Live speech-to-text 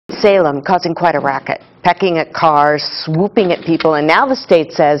Salem causing quite a racket, pecking at cars, swooping at people, and now the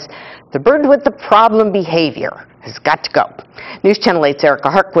state says the bird with the problem behavior has got to go. News Channel 8's Erica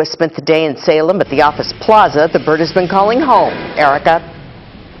Harquist spent the day in Salem at the office plaza. The bird has been calling home. Erica.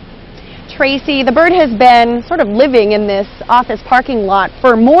 Tracy, the bird has been sort of living in this office parking lot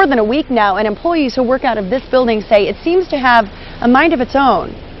for more than a week now, and employees who work out of this building say it seems to have a mind of its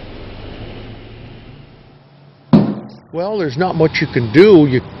own. Well, there's not much you can do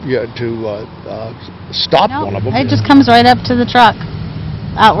to stop one of them. It just comes right up to the truck,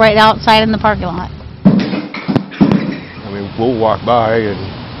 right outside in the parking lot. I mean, we'll walk by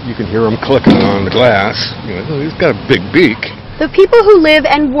and you can hear him clicking on the glass. You know, he's got a big beak. The people who live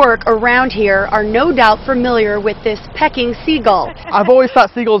and work around here are no doubt familiar with this pecking seagull. I've always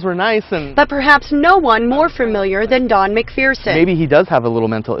thought seagulls were nice, but perhaps no one more familiar than Don McPherson. Maybe he does have a little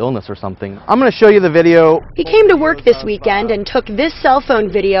mental illness or something. I'm going to show you the video. He came to work this weekend and took this cell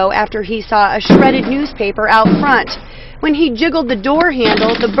phone video after he saw a shredded newspaper out front. When he jiggled the door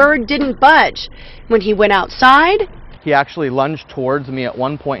handle, the bird didn't budge. When he went outside, he actually lunged towards me at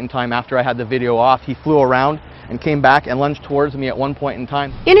one point in time after I had the video off. He flew around and came back and lunged towards me at one point in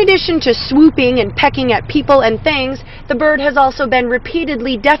time. In addition to swooping and pecking at people and things, the bird has also been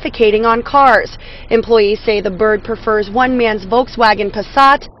repeatedly defecating on cars. Employees say the bird prefers one man's Volkswagen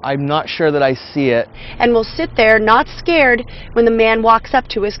Passat. I'm not sure that I see it. And will sit there not scared when the man walks up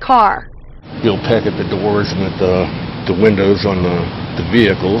to his car. He'll peck at the doors and at the windows on the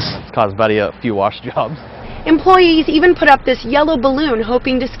vehicles. It's caused Buddy a few wash jobs. Employees even put up this yellow balloon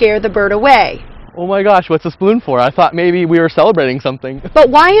hoping to scare the bird away. Oh my gosh, what's this balloon for? I thought maybe we were celebrating something. But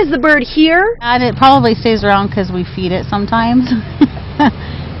why is the bird here? And it probably stays around because we feed it sometimes.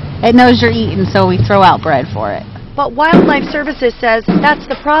 It knows you're eating, so we throw out bread for it. But Wildlife Services says that's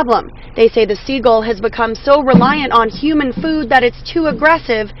the problem. They say the seagull has become so reliant on human food that it's too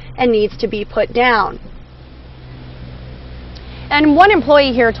aggressive and needs to be put down. And one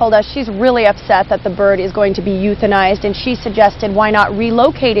employee here told us she's really upset that the bird is going to be euthanized, and she suggested why not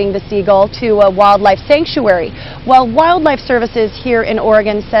relocating the seagull to a wildlife sanctuary. Well, Wildlife Services here in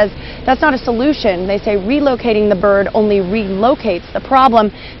Oregon says that's not a solution. They say relocating the bird only relocates the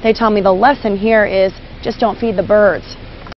problem. They tell me the lesson here is just don't feed the birds.